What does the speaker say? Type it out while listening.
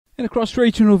And across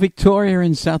regional Victoria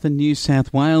and southern New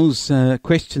South Wales, a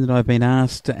question that I've been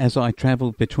asked as I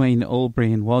travelled between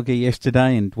Albury and Wagga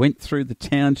yesterday and went through the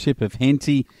township of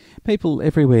Henty. People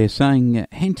everywhere saying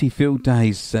Henty Field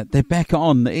Days, they're back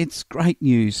on. It's great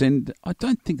news, and I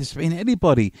don't think there's been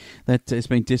anybody that has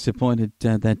been disappointed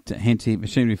that Henty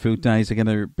Machinery Field Days are going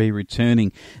to be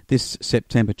returning this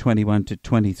September 21 to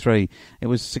 23. It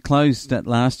was closed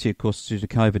last year, of course, due to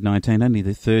COVID-19, only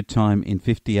the third time in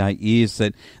 58 years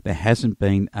that there hasn't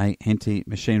been a Henty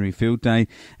Machinery Field Day.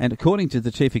 And according to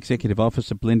the Chief Executive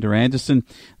Officer, Belinda Anderson,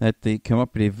 that the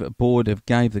Cooperative Board have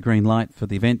gave the green light for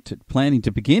the event planning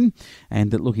to begin,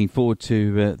 and looking forward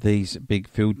to these big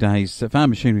field days. Farm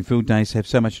Machinery Field Days have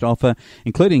so much to offer,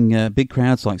 including big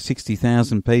crowds like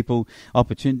 60,000 people,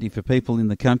 opportunity for people in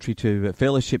the country to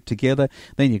fellowship together.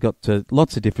 Then you've got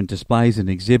lots of different displays and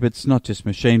exhibits, not just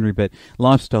machinery, but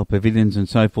lifestyle pavilions and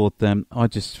so forth. I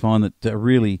just find it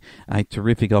really a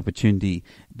terrific opportunity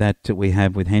that we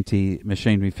have with Henty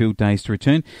Machinery Field Days to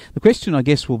return. The question, I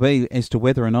guess, will be as to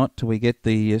whether or not we get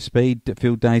the speed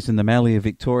field days in the Mallee of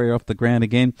Victoria off the ground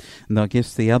again. And I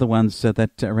guess the other ones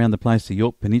that around the place, the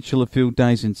York Peninsula Field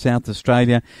Days in South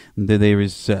Australia. And there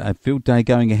is a field day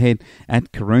going ahead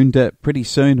at Karoonda pretty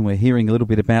soon. We're hearing a little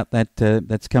bit about that.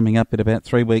 That's coming up in about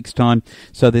 3 weeks' time.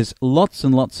 So there's lots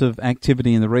and lots of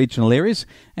activity in the regional areas,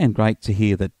 and great to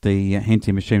hear that the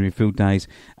Henty Machinery Field Days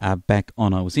are back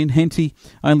on. I was in Henty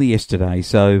only yesterday,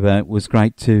 so it was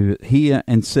great to hear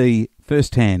and see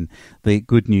firsthand the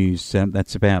good news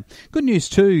that's about. Good news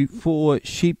too for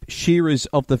sheep shearers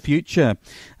of the future.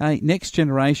 A next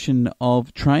generation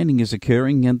of training is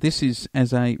occurring, and this is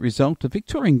as a result of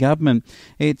Victorian Government.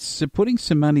 It's putting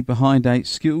some money behind a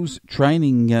skills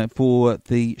training for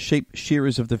the sheep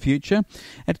shearers of the future.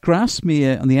 At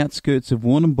Grasmere on the outskirts of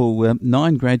Warrnambool,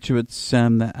 9 graduates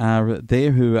are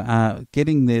there who are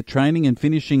getting their training and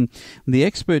finishing. The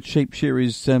expert sheep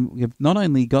shearers have not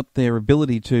only got their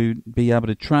ability to be able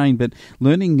to train, but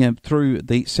learning through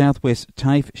the Southwest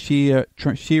TAFE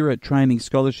Shearer Training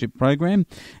Scholarship Program,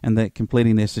 and they're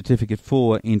completing their Certificate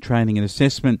 4 in Training and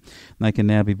Assessment. They can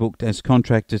now be booked as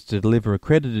contractors to deliver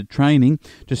accredited training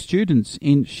to students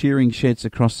in shearing sheds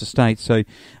across the state. So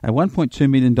a $1.2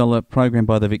 million program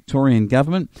by the Victorian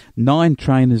Government. 9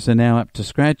 trainers are now up to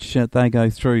scratch. They go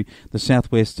through the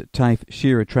Southwest TAFE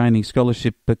Shearer Training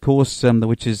Scholarship course,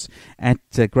 which is at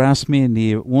Grasmere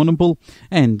near Warrnambool,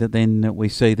 and then we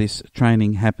see this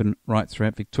training happen right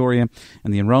throughout Victoria.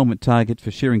 And the enrolment target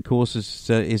for shearing courses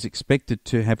is expected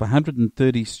to have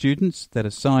 130 students that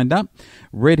are signed up,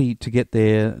 ready to get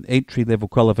their entry-level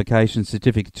qualifications,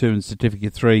 Certificate 2 and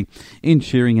Certificate 3 in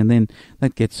shearing, and then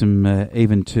that gets them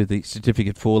even to the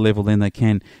Certificate 4 level. Then they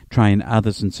can train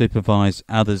others and supervise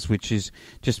others, which is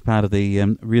just part of the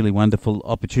really wonderful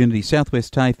opportunity.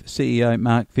 Southwest TAFE CEO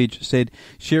Mark Fidge said,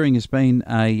 shearing has been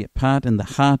a part and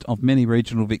the heart of many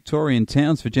regional Victorian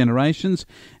towns for generations,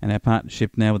 and our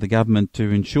partnership now with the government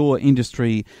to ensure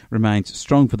industry remains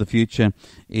strong for the future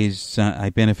is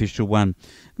a beneficial one.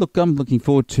 Look, I'm looking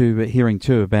forward to hearing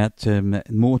too about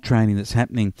more training that's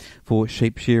happening for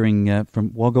sheep shearing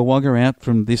from Wagga Wagga out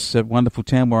from this wonderful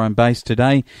town where I'm based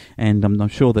today, and I'm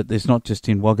sure that there's not just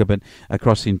in Wagga but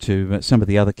across into some of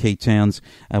the other key towns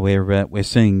where we're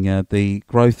seeing the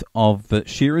growth of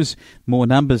shearers. More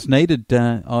numbers needed.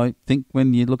 I think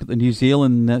when you look at the New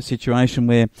Zealand situation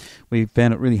where we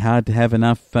found it really hard to have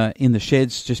enough in the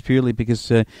sheds just purely because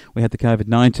we had the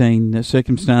COVID-19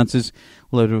 circumstances.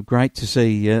 Well, it would be great to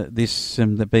see this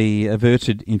be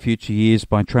averted in future years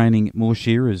by training more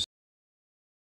shearers.